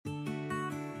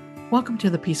Welcome to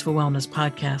the Peaceful Wellness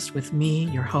Podcast with me,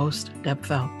 your host, Deb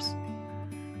Phelps.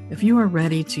 If you are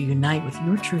ready to unite with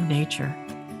your true nature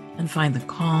and find the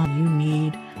calm you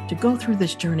need to go through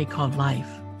this journey called life,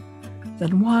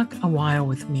 then walk a while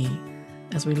with me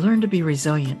as we learn to be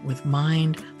resilient with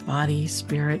mind, body,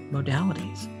 spirit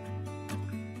modalities.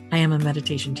 I am a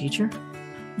meditation teacher,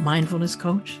 mindfulness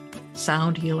coach,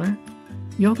 sound healer,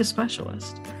 yoga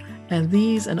specialist, and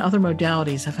these and other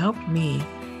modalities have helped me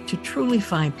to truly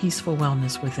find peaceful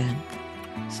wellness within.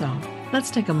 So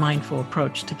let's take a mindful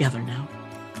approach together now.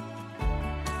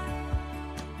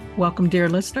 Welcome, dear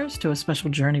listeners, to a special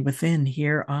journey within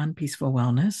here on Peaceful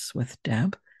Wellness with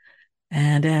Deb.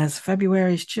 And as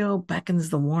February's chill beckons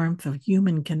the warmth of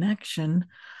human connection,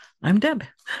 I'm Deb,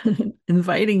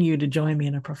 inviting you to join me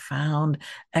in a profound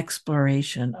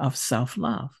exploration of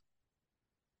self-love.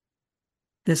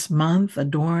 This month,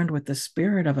 adorned with the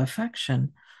spirit of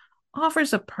affection,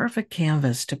 offers a perfect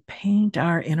canvas to paint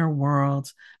our inner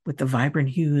worlds with the vibrant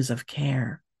hues of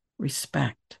care,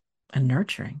 respect, and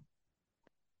nurturing.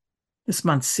 This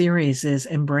month's series is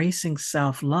Embracing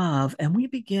Self-Love, and we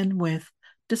begin with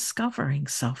Discovering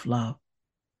Self-Love,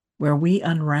 where we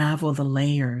unravel the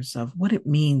layers of what it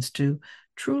means to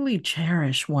truly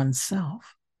cherish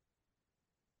oneself.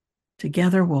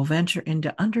 Together, we'll venture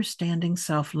into understanding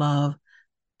self-love,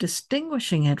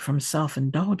 distinguishing it from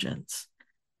self-indulgence,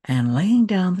 and laying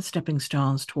down the stepping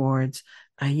stones towards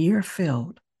a year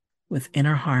filled with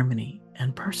inner harmony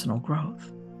and personal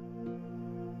growth.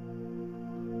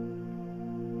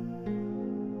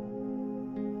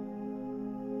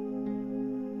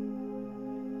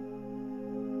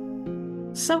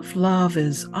 Self-love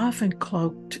is often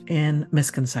cloaked in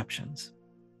misconceptions.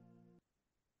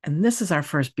 And this is our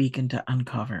first beacon to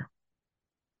uncover.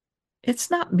 It's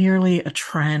not merely a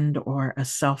trend or a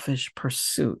selfish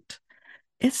pursuit.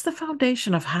 It's the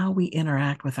foundation of how we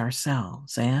interact with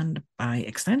ourselves and, by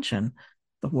extension,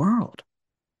 the world.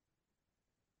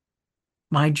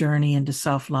 My journey into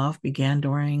self-love began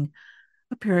during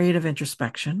a period of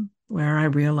introspection where I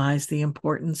realized the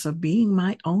importance of being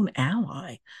my own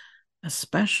ally,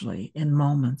 especially in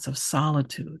moments of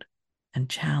solitude and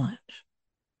challenge.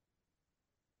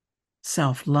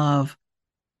 Self-love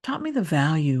taught me the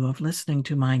value of listening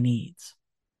to my needs,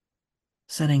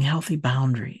 setting healthy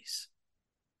boundaries,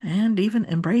 and even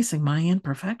embracing my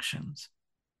imperfections.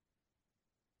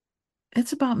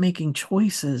 It's about making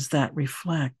choices that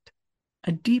reflect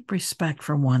a deep respect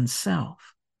for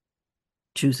oneself,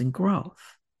 choosing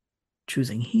growth,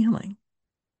 choosing healing,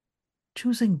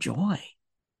 choosing joy.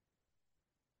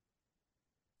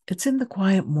 It's in the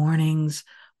quiet mornings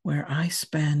where I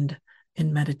spend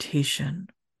in meditation,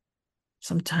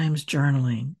 sometimes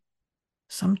journaling,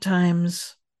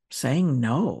 sometimes saying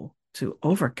no to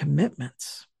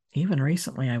overcommitments. Even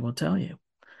recently, I will tell you.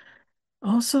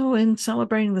 Also in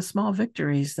celebrating the small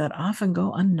victories that often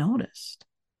go unnoticed.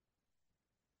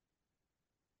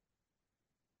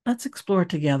 Let's explore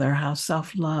together how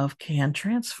self-love can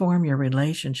transform your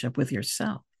relationship with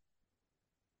yourself.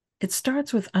 It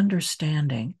starts with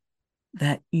understanding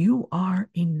that you are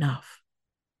enough,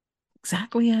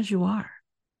 exactly as you are.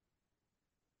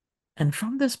 And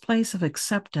from this place of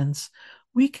acceptance,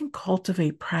 we can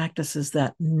cultivate practices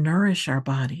that nourish our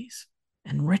bodies,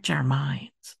 enrich our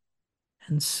minds,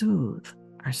 and soothe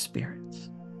our spirits.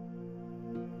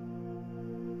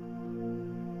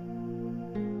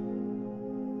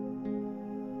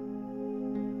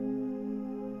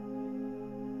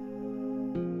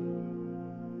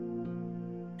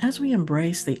 As we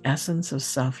embrace the essence of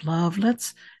self-love,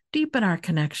 let's deepen our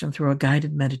connection through a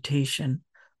guided meditation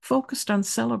focused on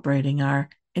celebrating our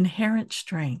inherent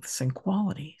strengths and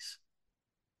qualities.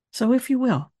 So if you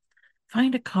will,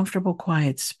 find a comfortable,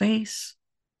 quiet space,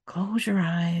 close your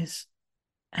eyes,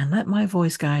 and let my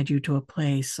voice guide you to a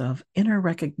place of inner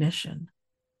recognition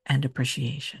and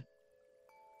appreciation.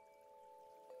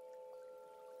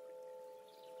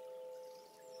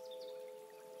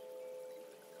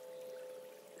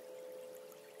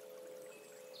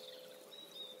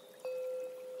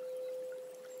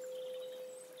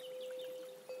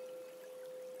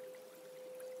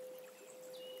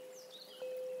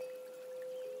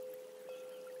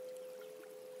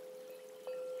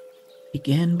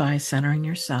 Begin by centering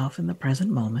yourself in the present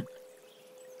moment.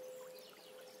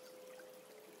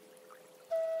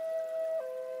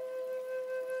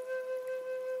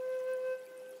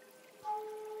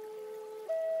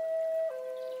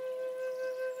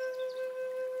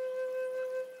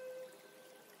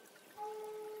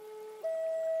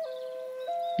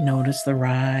 Notice the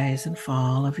rise and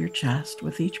fall of your chest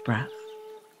with each breath.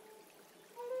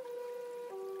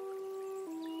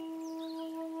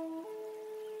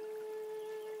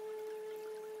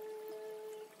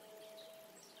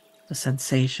 the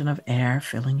sensation of air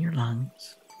filling your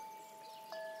lungs,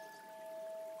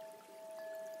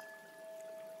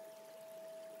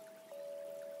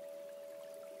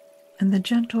 and the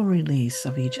gentle release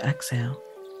of each exhale.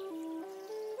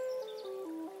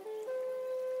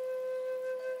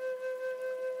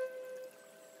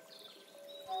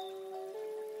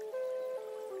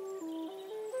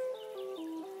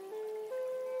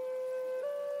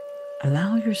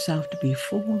 Allow yourself to be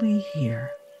fully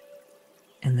here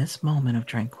in this moment of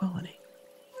tranquility.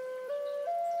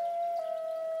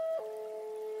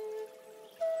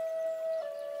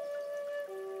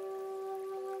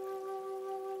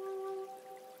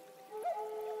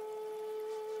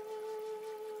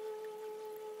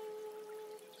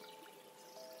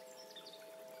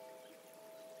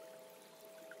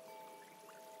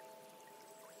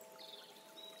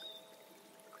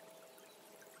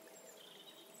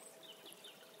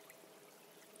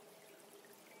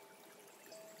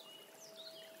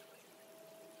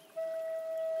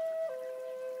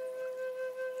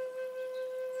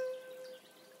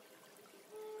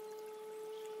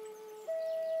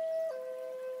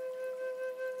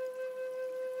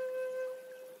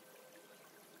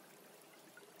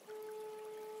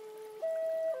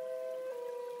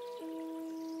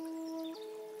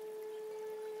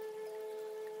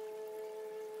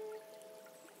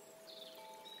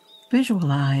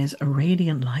 Visualize a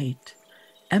radiant light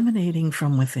emanating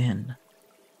from within.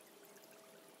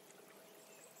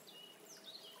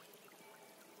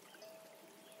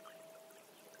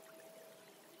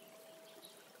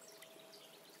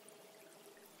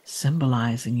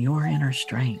 Symbolizing your inner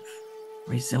strength,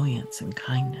 resilience, and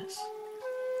kindness.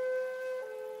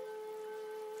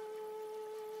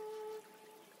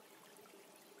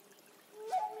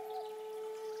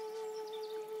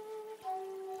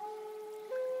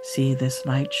 See this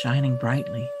light shining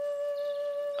brightly,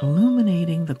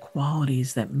 illuminating the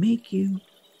qualities that make you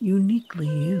uniquely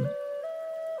you.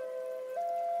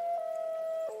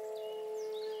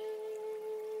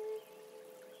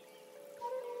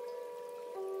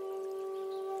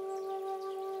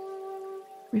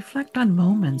 Reflect on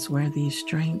moments where these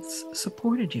strengths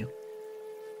supported you,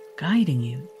 guiding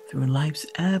you through life's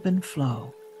ebb and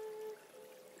flow.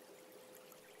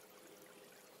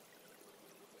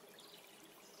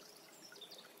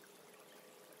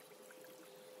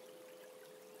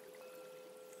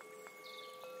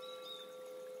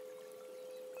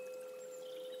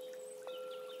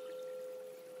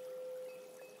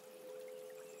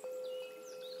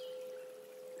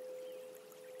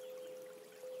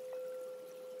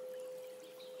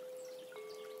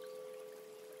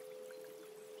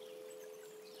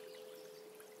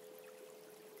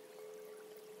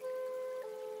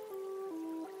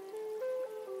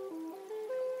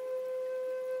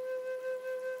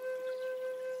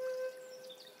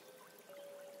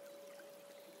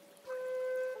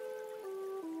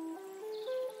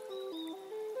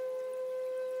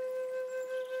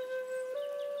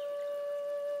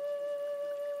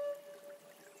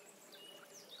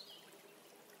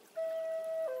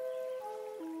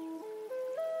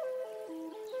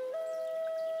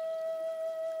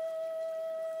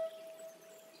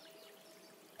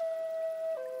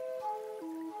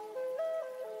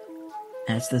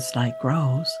 As this light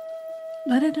grows,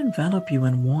 let it envelop you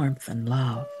in warmth and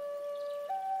love.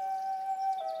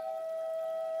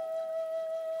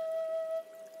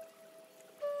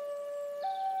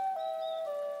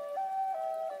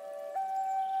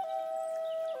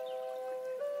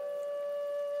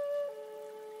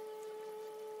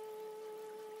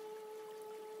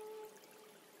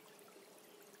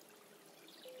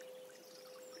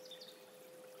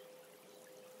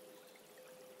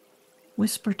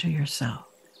 Whisper to yourself,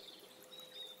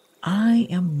 I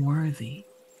am worthy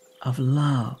of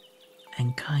love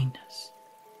and kindness.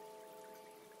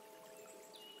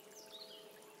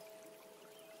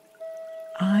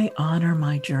 I honor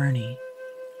my journey,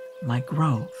 my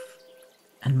growth,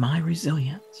 and my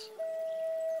resilience.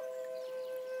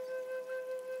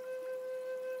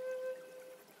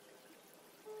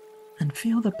 And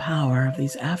feel the power of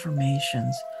these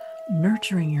affirmations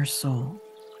nurturing your soul,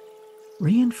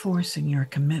 reinforcing your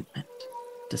commitment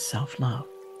to self-love.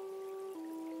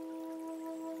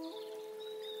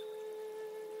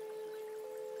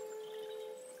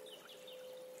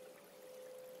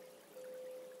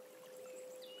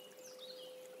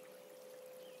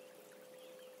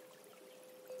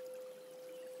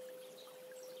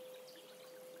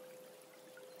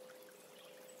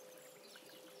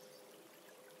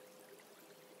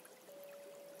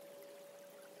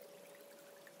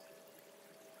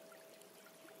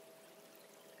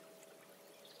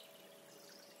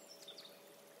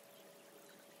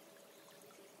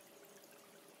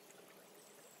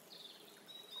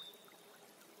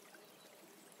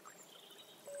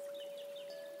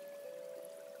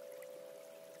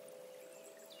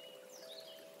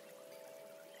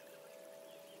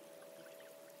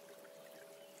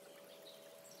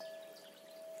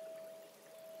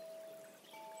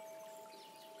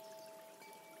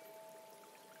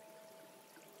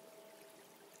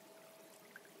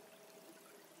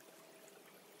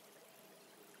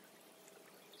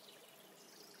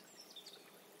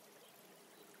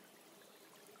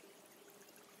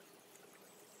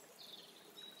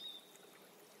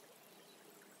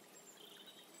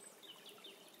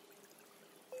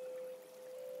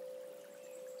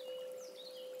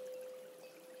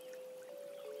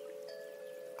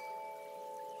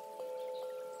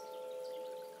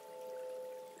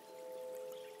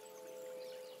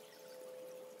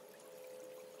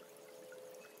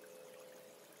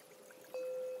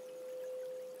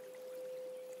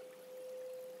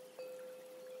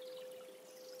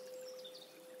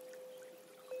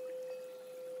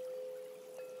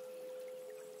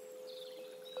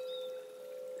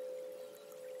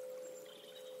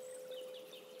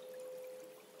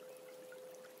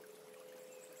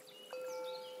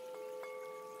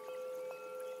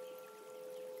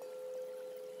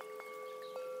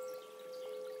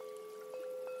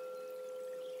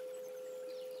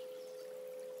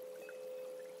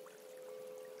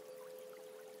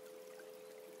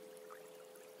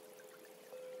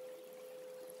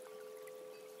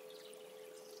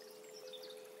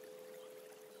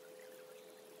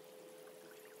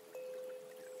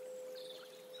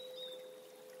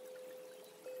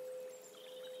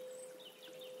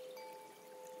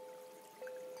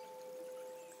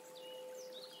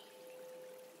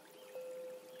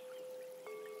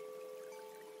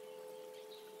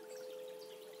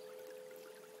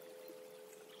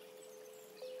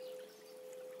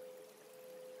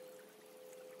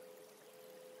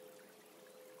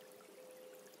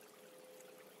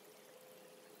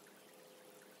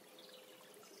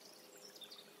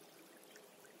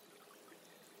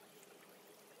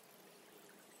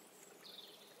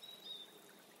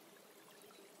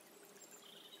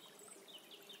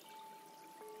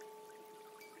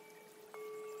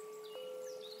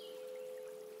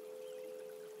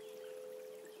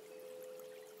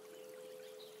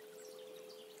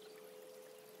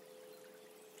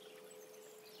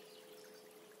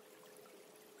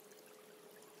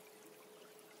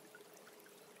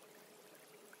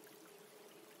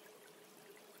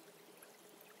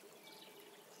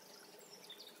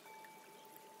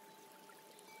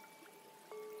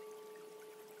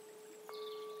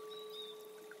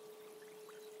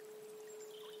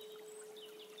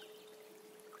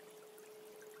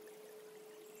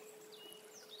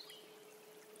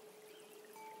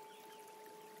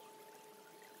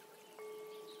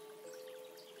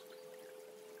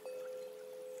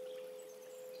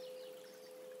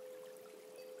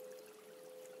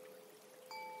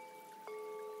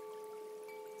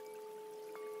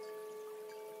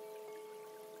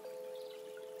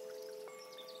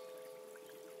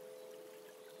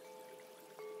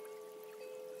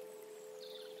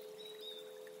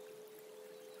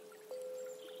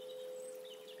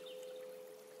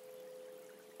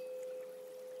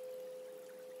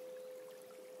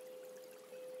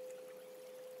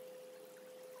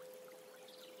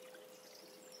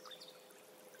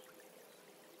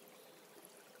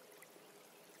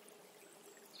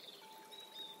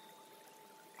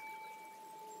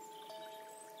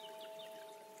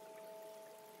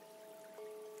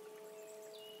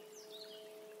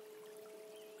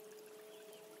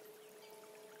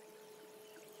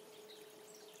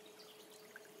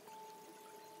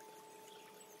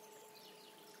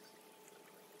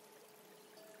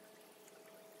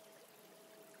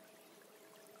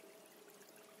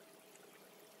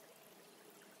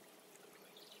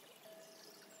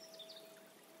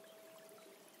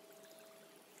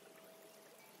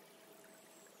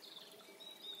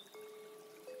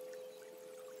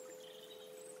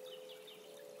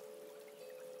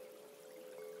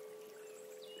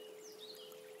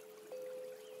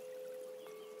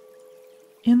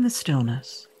 In the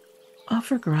stillness,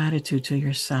 offer gratitude to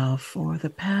yourself for the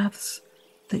paths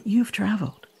that you've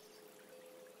traveled,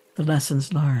 the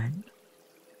lessons learned,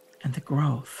 and the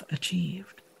growth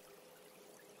achieved.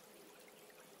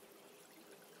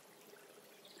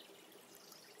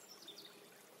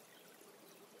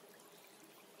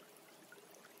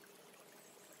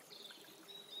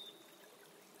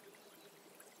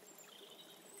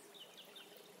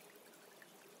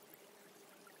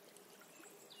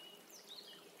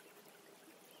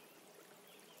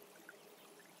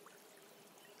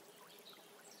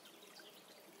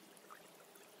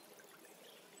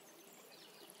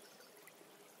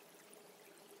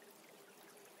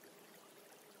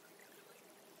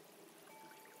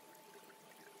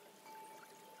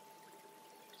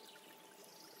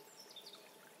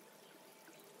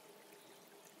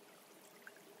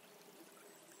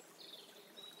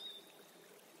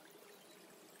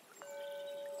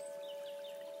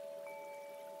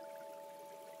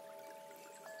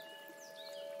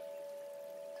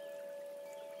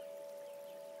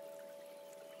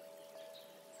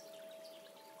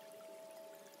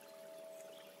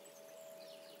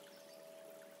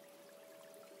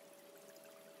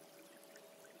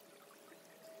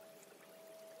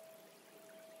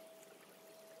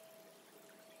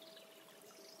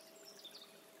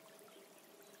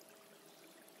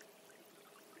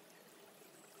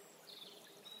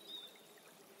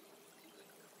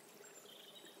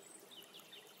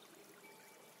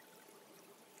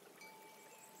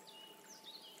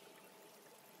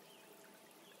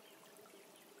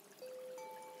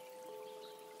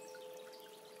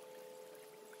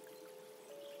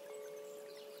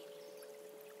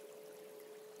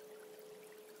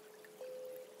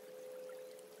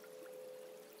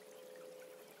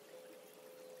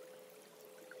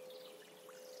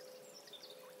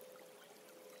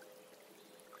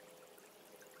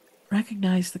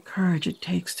 Recognize the courage it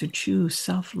takes to choose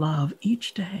self-love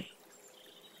each day.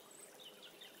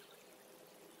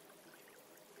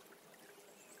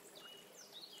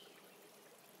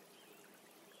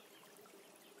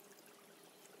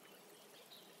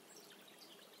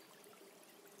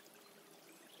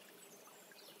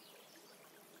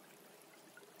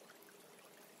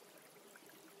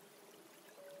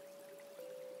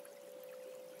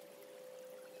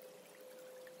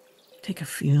 Take a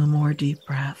few more deep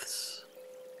breaths.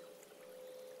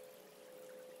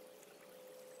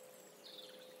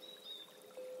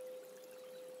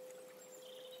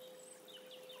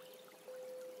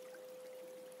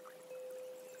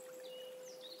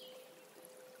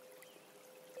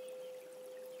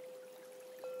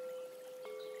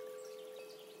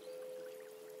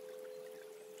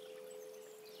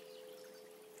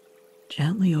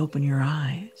 Gently open your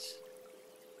eyes.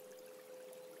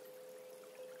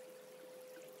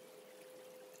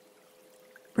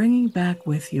 Bringing back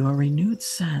with you a renewed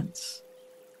sense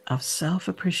of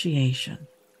self-appreciation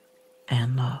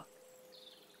and love.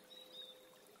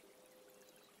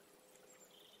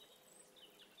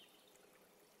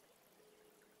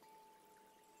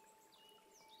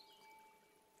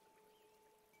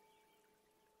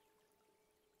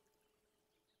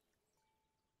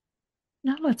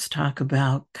 Now let's talk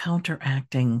about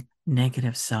counteracting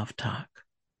negative self-talk.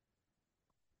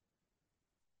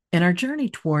 In our journey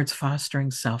towards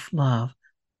fostering self-love,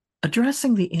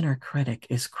 addressing the inner critic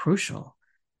is crucial.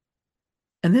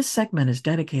 And this segment is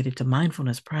dedicated to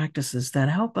mindfulness practices that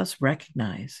help us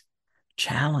recognize,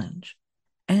 challenge,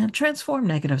 and transform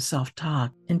negative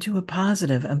self-talk into a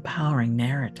positive, empowering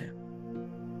narrative.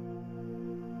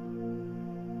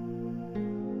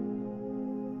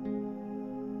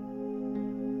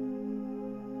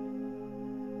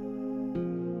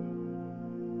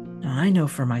 Now, I know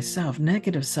for myself,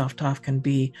 negative self-talk can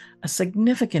be a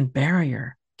significant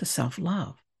barrier to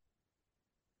self-love.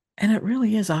 And it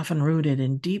really is often rooted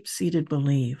in deep-seated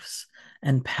beliefs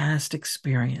and past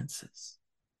experiences.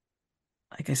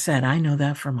 Like I said, I know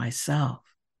that for myself.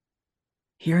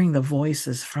 Hearing the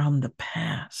voices from the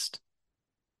past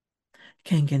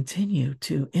can continue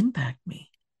to impact me.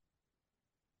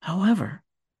 However,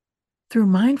 through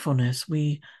mindfulness,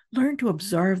 we learn to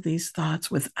observe these thoughts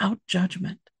without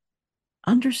judgment,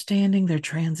 understanding their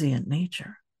transient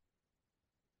nature.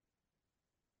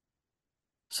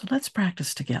 So let's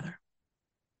practice together.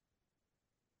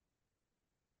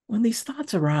 When these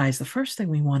thoughts arise, the first thing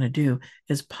we want to do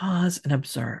is pause and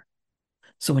observe.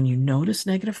 So when you notice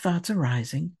negative thoughts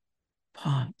arising,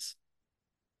 pause.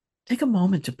 Take a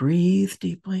moment to breathe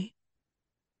deeply,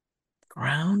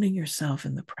 grounding yourself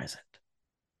in the present.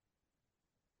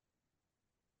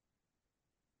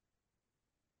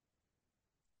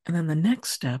 And then the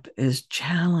next step is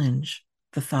challenge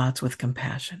the thoughts with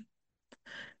compassion.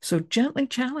 So gently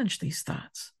challenge these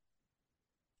thoughts.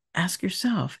 Ask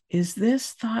yourself, is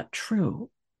this thought true?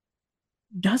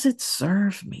 Does it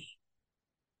serve me?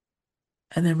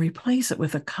 And then replace it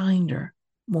with a kinder,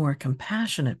 more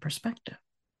compassionate perspective.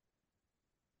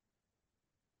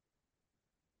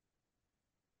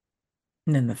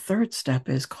 And then the third step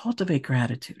is cultivate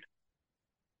gratitude.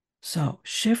 So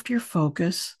shift your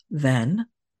focus then,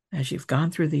 as you've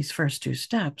gone through these first two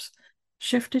steps,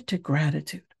 shift it to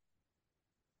gratitude.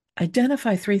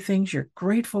 Identify 3 things you're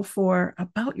grateful for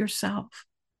about yourself.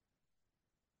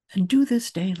 And do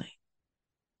this daily.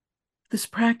 This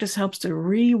practice helps to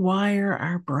rewire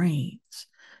our brains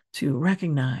to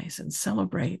recognize and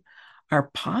celebrate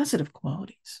our positive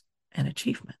qualities and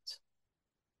achievements.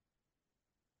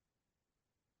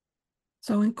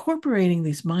 So incorporating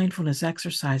these mindfulness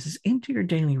exercises into your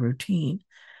daily routine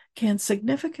can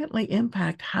significantly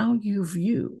impact how you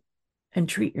view and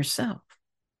treat yourself.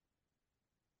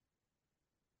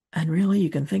 And really, you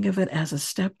can think of it as a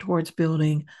step towards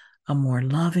building a more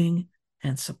loving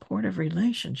and supportive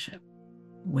relationship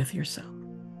with yourself.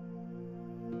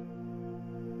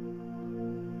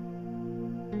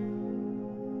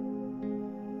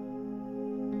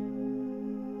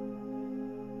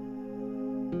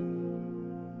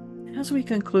 As we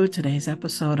conclude today's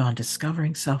episode on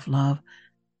discovering self-love,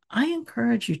 I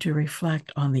encourage you to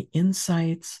reflect on the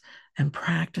insights and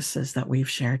practices that we've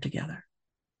shared together.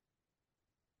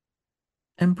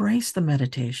 Embrace the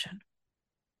meditation,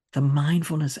 the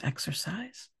mindfulness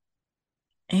exercise,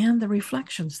 and the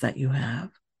reflections that you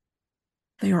have.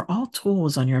 They are all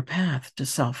tools on your path to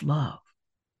self-love.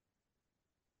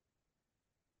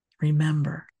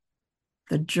 Remember,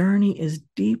 the journey is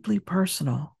deeply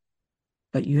personal,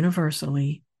 but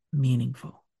universally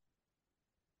meaningful.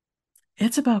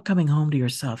 It's about coming home to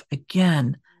yourself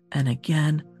again and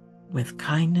again with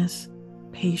kindness,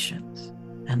 patience,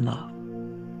 and love.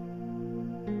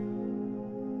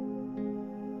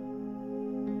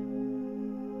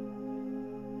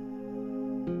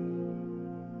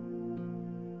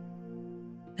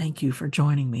 Thank you for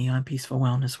joining me on Peaceful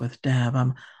Wellness with Deb.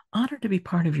 I'm honored to be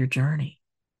part of your journey.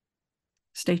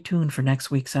 Stay tuned for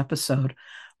next week's episode,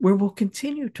 where we'll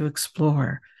continue to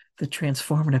explore the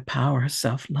transformative power of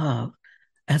self-love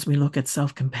as we look at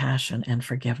self-compassion and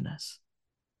forgiveness.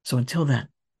 So until then,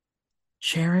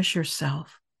 cherish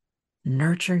yourself,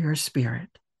 nurture your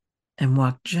spirit, and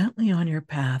walk gently on your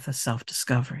path of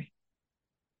self-discovery.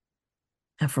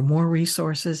 And for more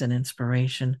resources and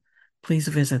inspiration, please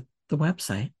visit the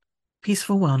website,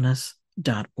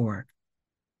 peacefulwellness.org.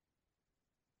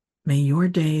 May your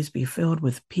days be filled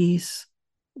with peace,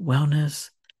 wellness,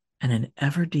 and an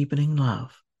ever-deepening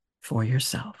love for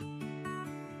yourself.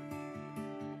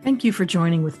 Thank you for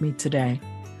joining with me today.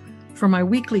 For my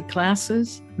weekly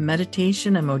classes,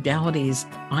 meditation and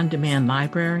modalities on-demand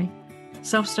library,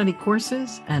 self-study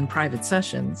courses, and private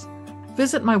sessions,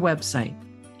 visit my website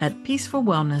at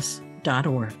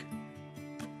peacefulwellness.org.